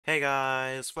Hey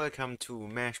guys, welcome to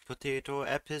Mashed Potato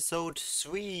episode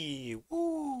 3.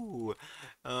 Woo!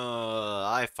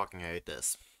 I fucking hate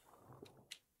this.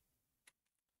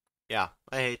 Yeah,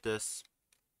 I hate this.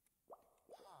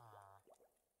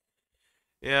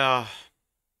 Yeah,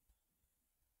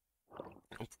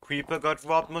 Creeper got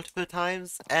robbed multiple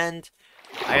times, and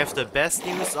I have the best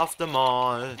news of them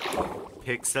all.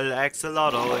 Pixel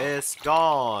Axolotl is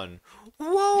gone.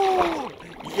 Whoa!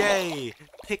 Yay!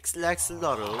 Pixel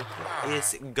Axolotl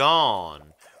is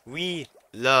gone. We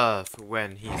love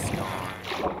when he's gone.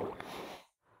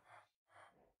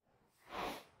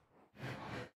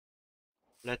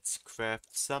 Let's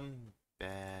craft some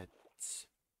beds.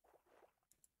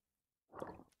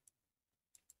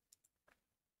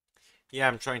 Yeah,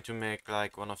 I'm trying to make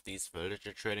like one of these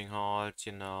villager trading halls,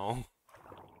 you know.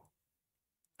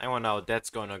 I wonder how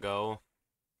that's gonna go.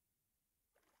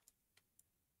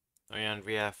 Oh yeah, and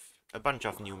we have a bunch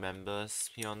of new members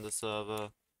here on the server.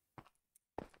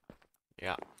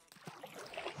 Yeah.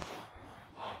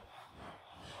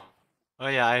 Oh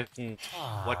yeah, I haven't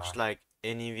watched like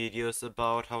any videos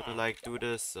about how to like do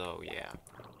this, so yeah.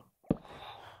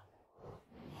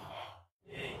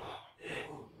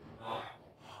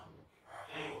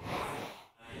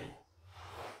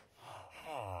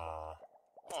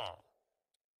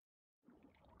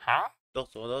 Huh?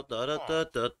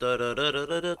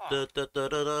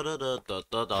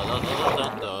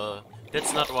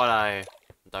 That's not what I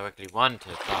directly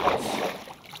wanted, but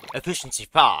efficiency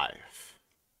 5.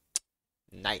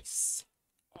 Nice.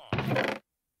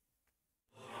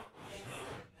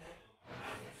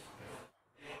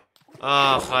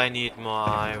 Ugh, I need more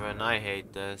iron. I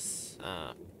hate this.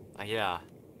 Yeah,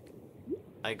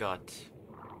 I got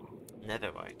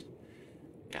netherite.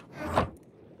 Yeah.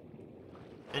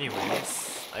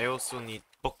 Anyways, I also need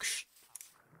books.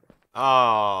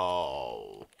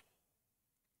 Oh.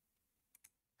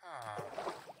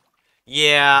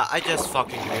 Yeah, I just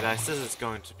fucking realized this is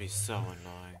going to be so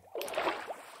annoying.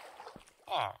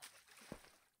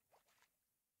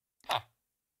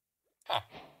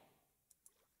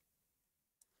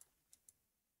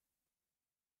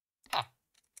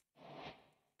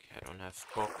 Okay, I don't have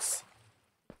books.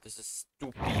 This is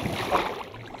stupid.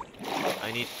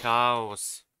 I need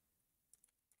cows.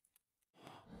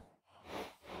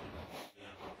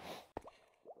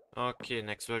 Okay,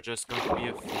 next we're just going to be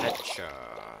a Fletcher.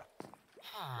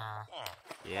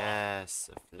 Yes,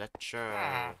 a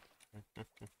Fletcher.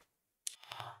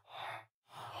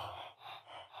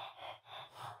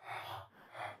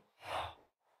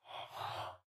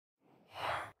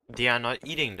 They are not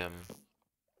eating them.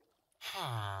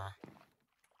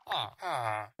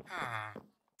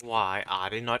 Why are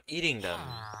they not eating them?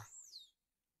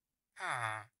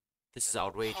 This is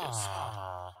outrageous.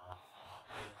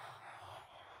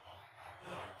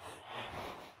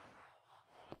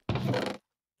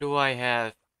 Do I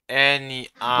have any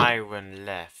iron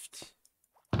left?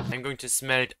 I'm going to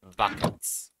smelt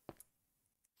buckets.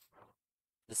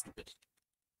 Just a bit.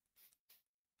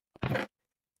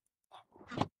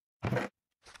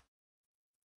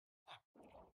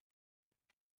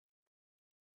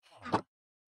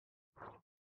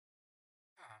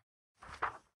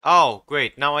 Oh,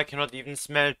 great. Now I cannot even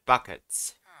smelt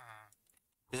buckets.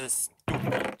 This is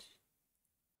stupid.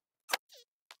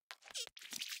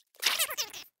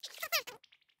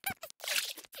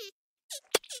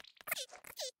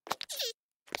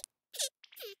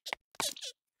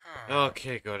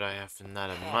 Okay, good. I have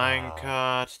another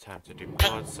minecart. Time to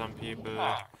deport some people.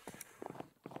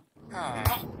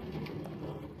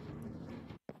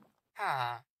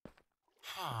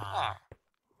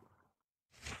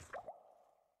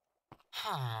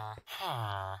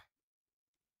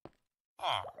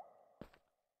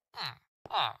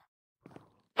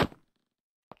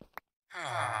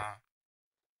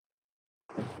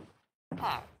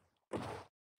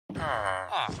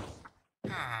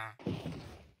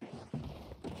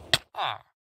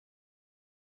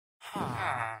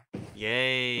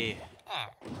 Yay!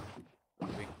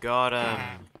 We got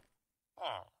him.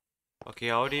 Okay,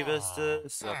 how deep is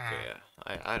this? Okay,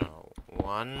 I don't know.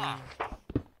 1,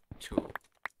 2,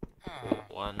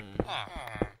 1.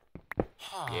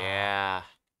 Yeah.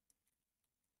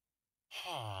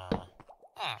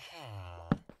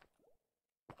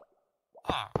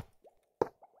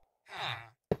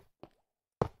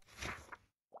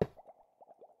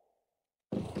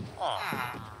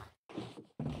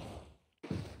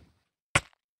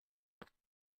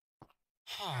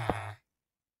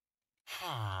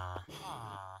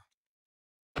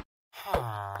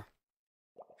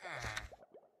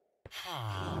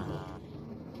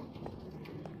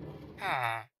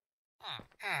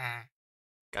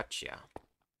 Gotcha.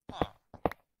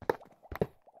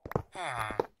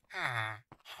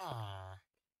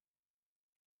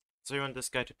 So you want this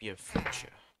guy to be a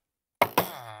future.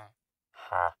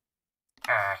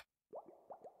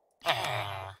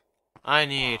 I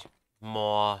need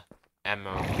more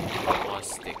ammo, more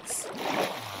sticks.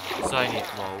 So I need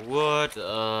more wood.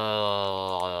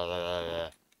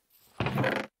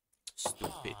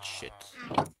 Stupid shit.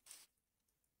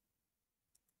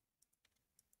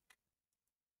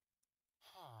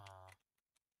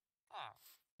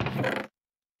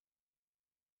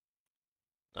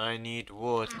 I need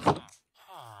wood.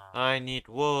 I need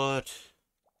wood.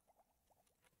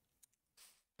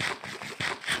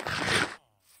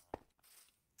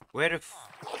 Where the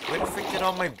frick did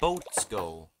all my boats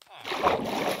go?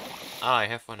 Ah, I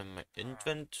have one in my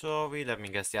inventory. Let me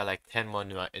guess, there are like 10 more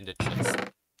in the chest.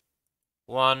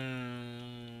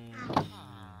 1,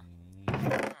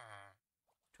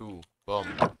 2,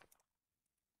 boom.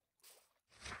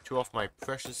 2 of my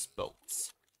precious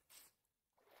boats.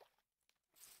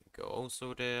 Go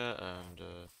also there, and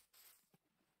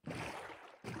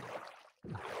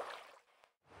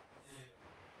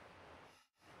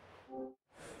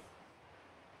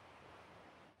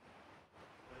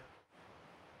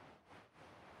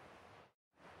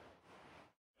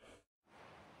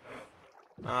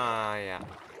ah, yeah.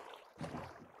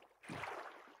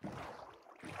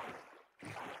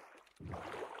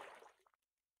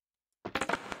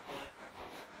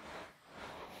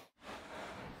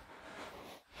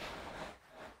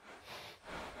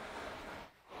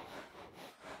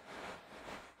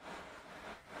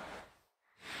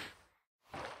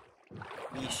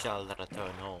 We shall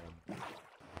return home.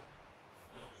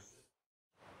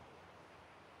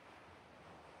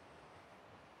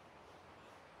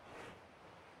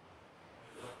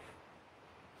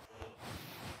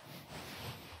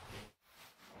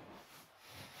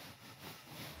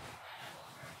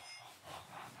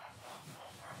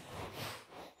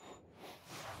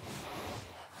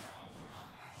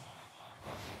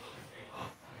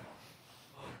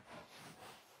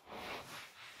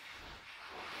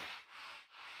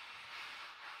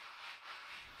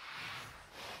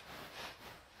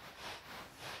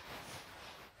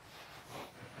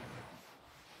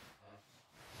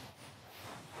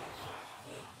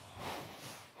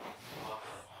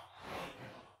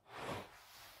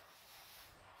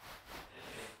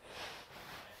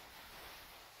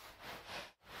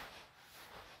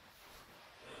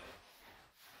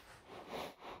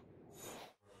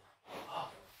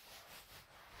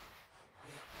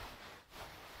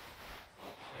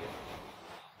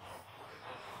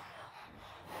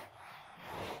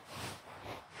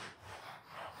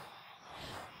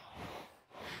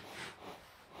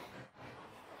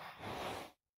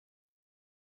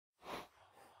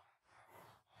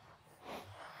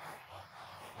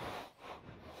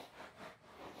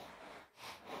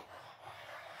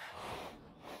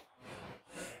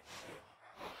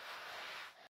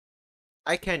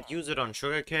 I can't use it on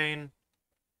sugarcane.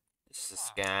 This is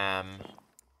a scam.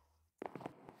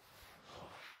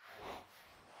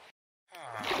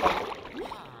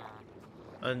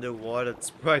 Underwater,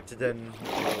 it's brighter than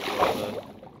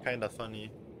overwater. Kinda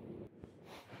funny.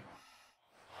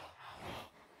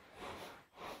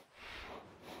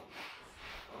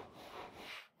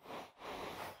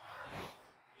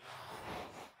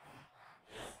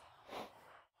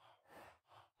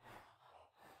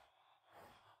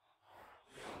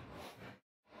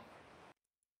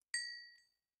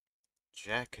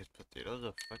 Jacket, but the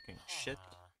other fucking shit.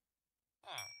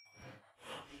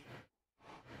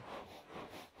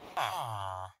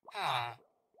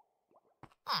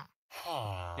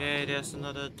 Yay, there's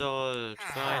another adult,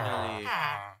 finally.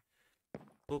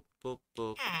 Boop, boop,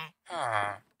 boop.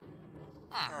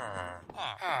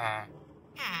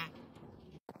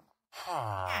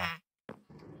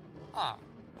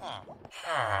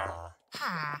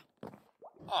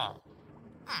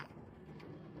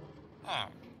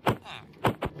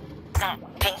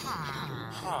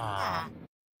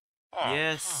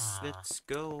 Yes, let's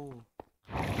go.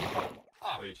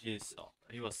 Wait, he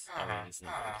was, I mean, he's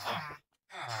not.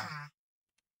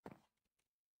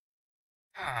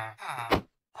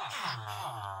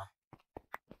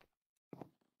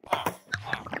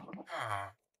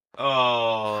 Oh.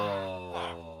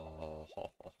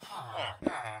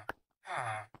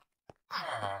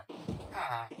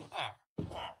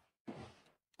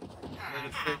 Where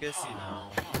the frick is he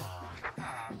now?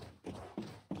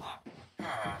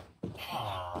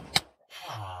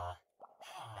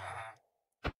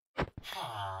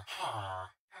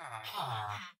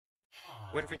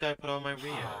 Where did I put all my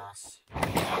wheels?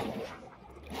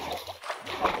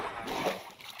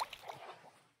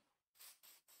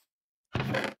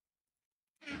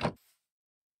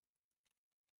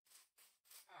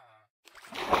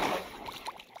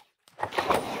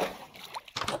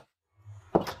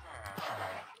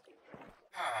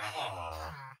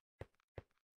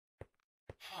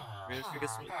 Really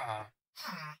forgets me.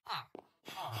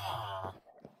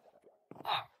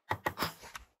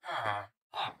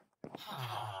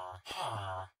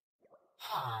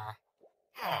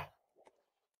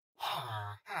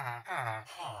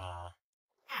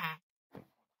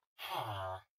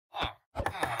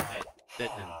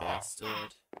 That little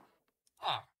bastard.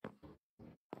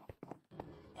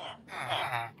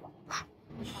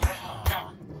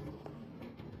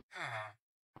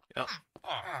 Yep.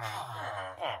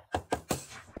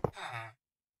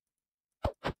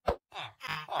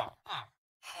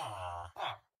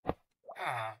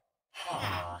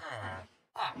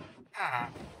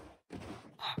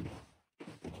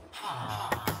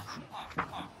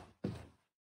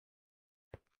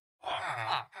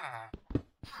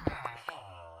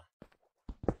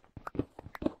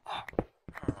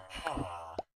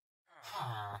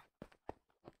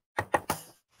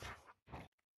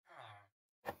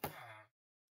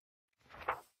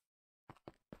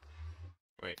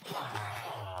 Wait.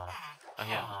 Oh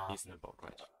yeah, he's in the boat,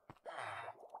 right?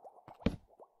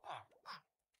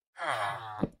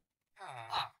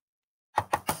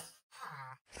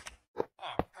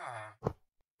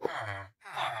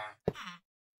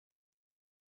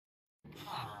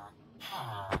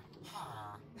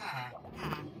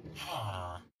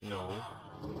 No.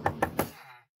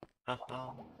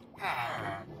 Haha.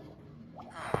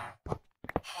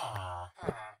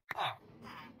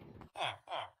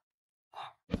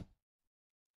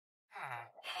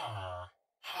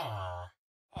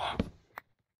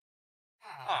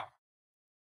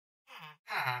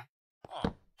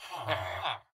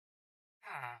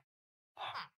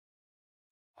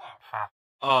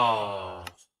 Oh.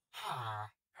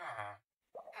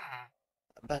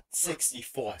 But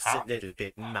 64 is a little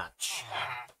bit much.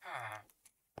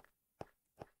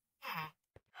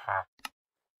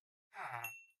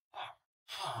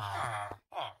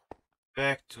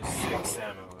 Back to 6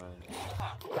 emeralds.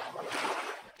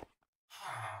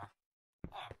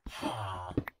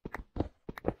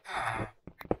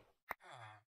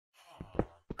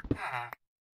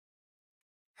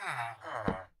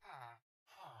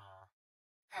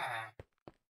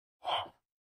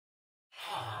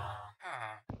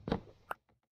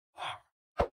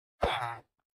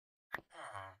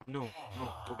 No,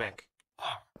 no, go back.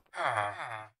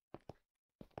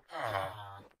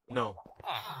 No.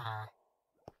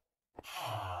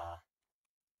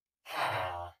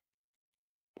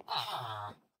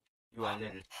 You are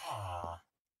little.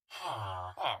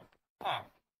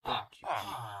 Don't you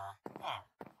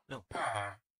no.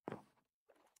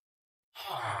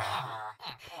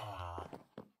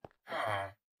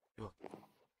 You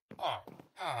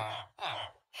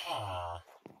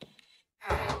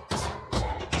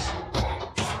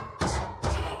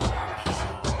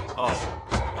oh.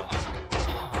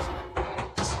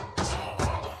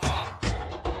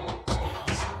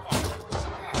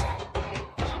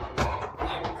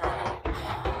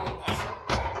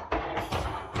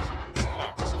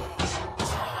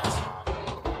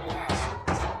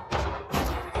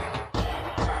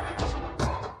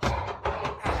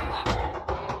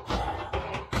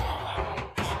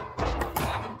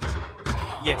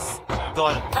 Yes,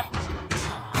 got it.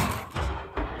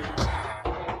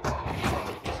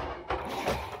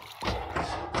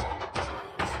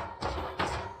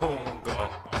 Oh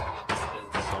god.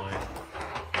 That's annoying.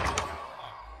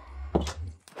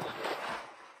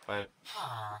 But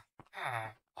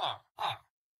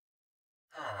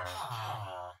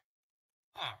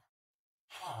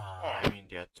I mean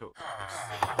there are two.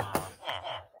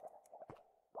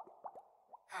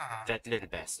 That little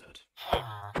bastard.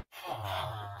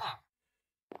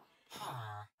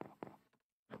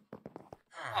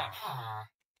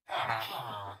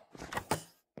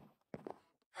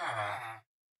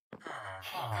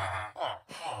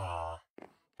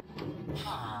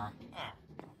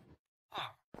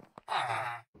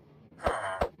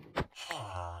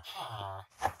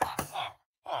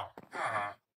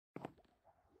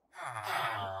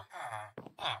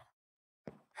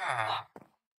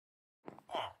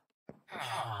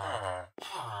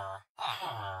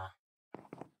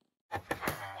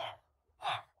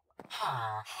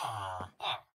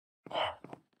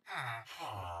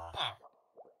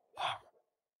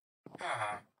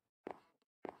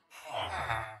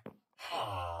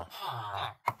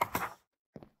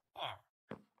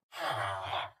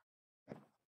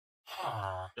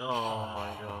 Oh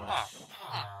my gosh.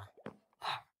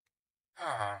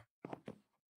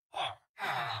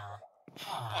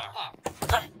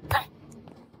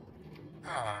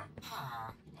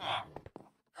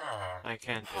 I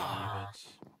can't believe it.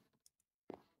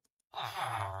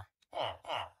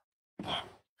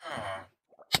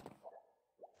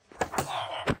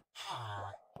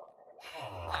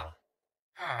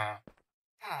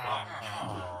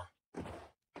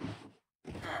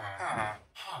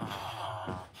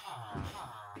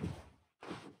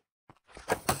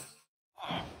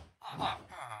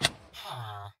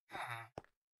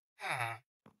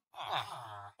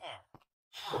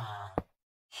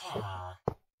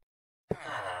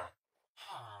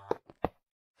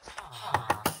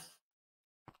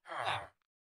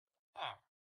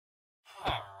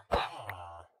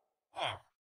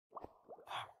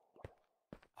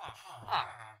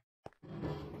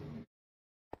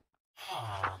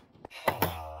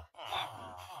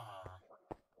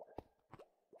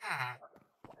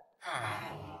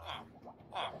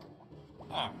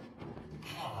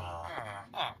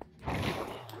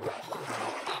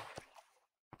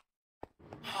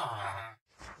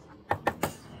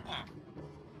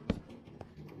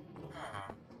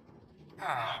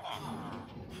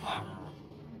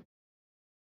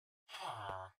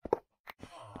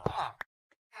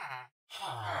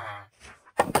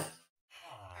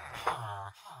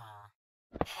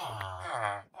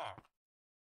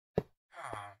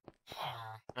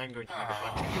 I'm going to make a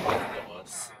bunch of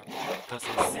doors, because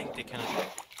I think they cannot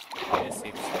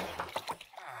escape through them.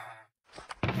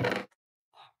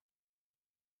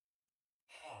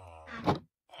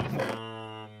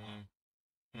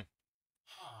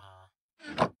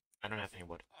 I don't have any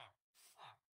wood.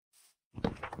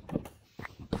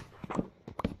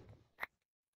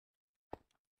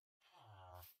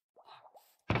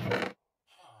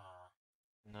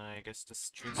 No, I guess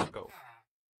this trees will go.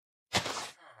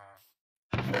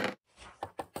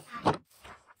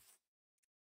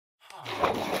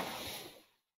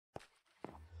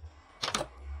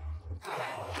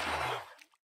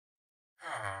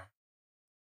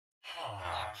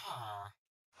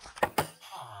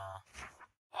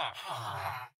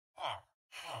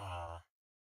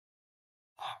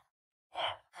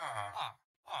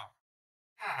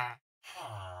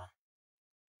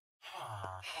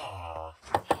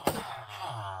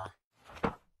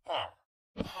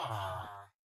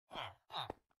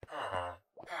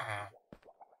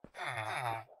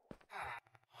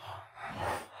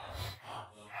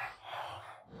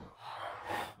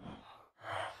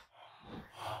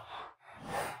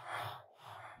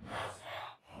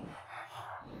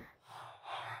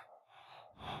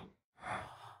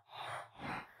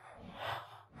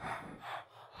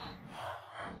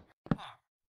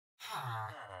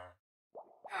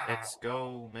 Let's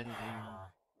go, mending.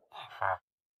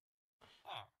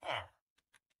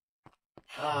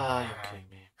 Ah, you're kidding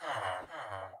me.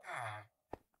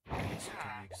 Yes, I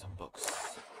can make some books.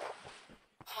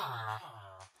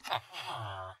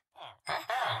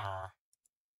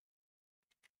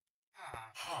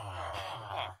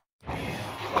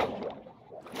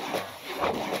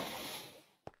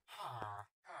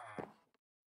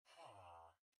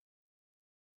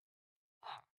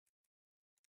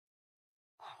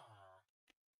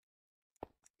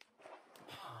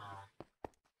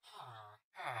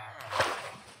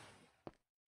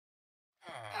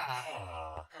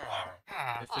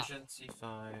 Efficiency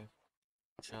 5.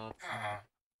 Job 5.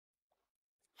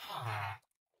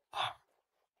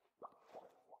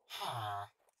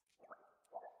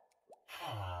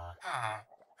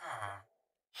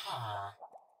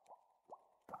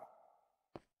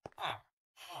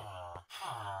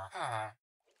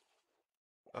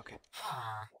 Okay.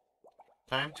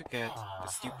 Time to get the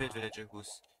stupid villager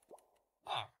who's...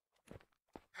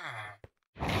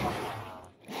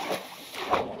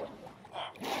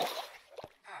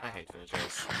 I hate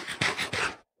villagers.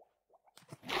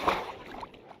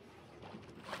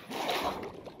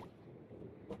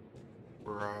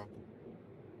 Bruh.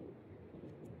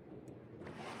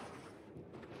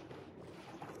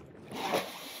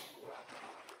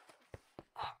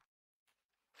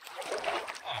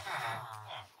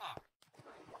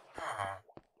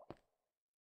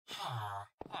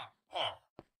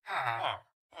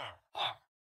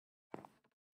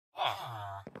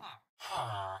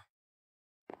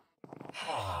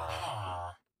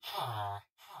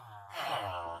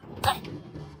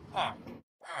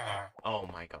 Oh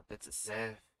my god, that's a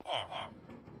save. So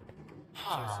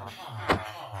sad.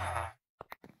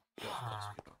 Yeah, of course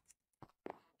we go.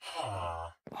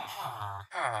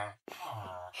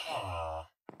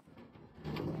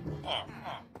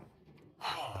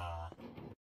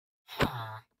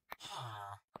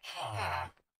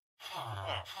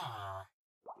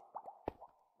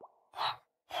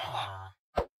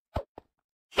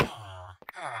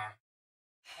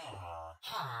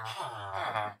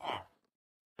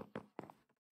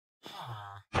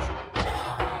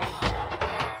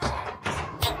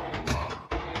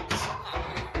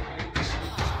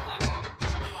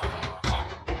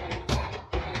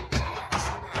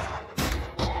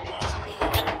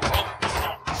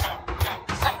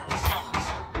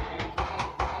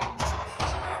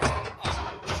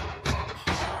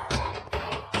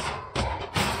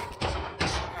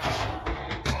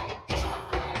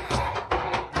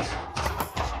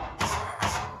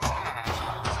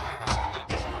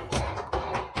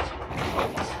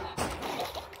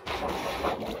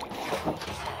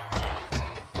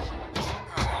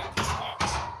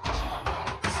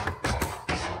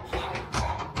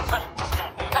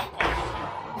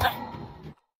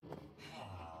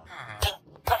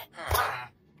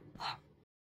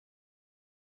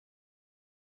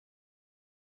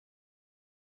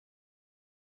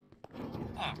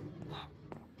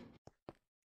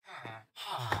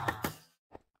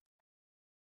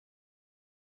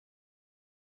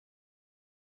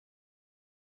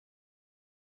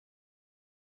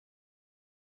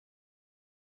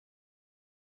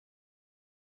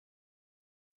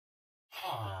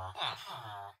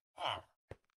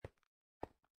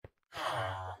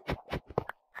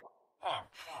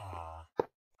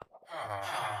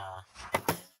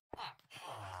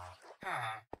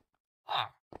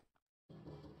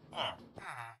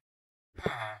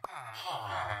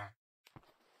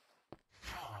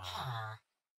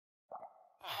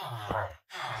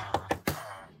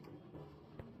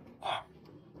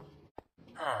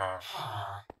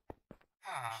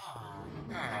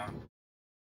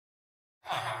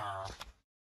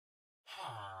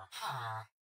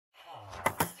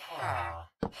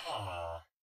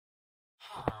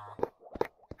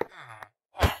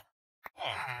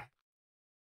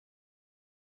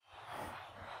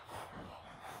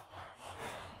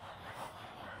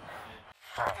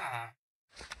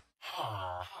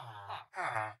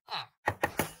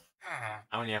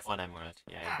 I only have one emerald.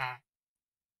 Yeah.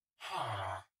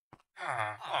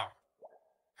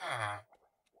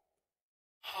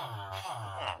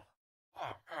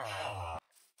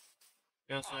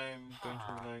 Guess I'm going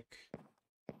to like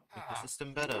make the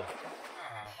system better.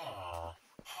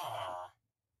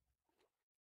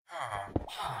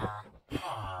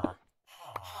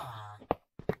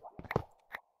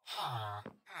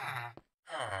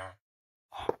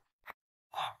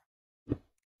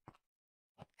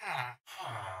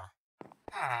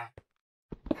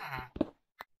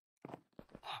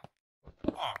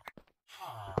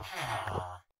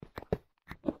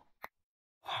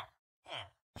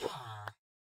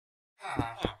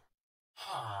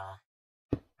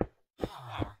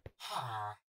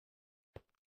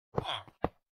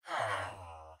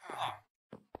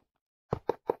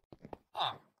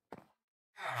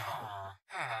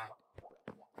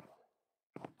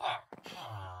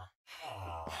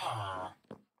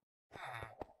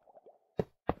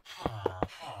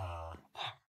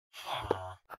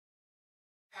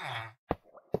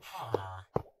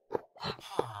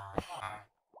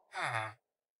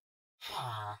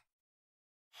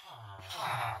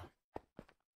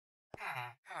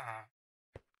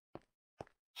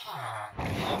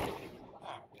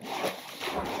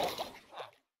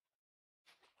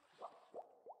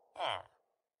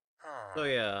 So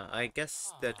yeah, I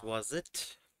guess that was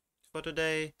it for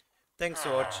today. Thanks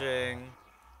for watching.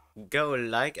 Go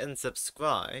like and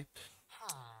subscribe.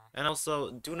 And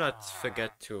also do not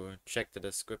forget to check the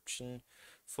description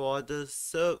for the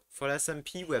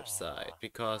SMP website,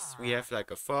 because we have like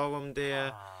a forum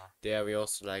there. There we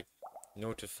also like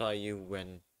notify you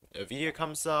when a video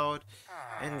comes out.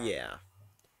 And yeah,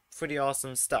 pretty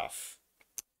awesome stuff.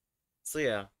 So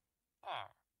yeah,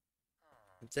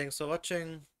 thanks for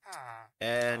watching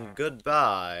and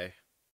goodbye.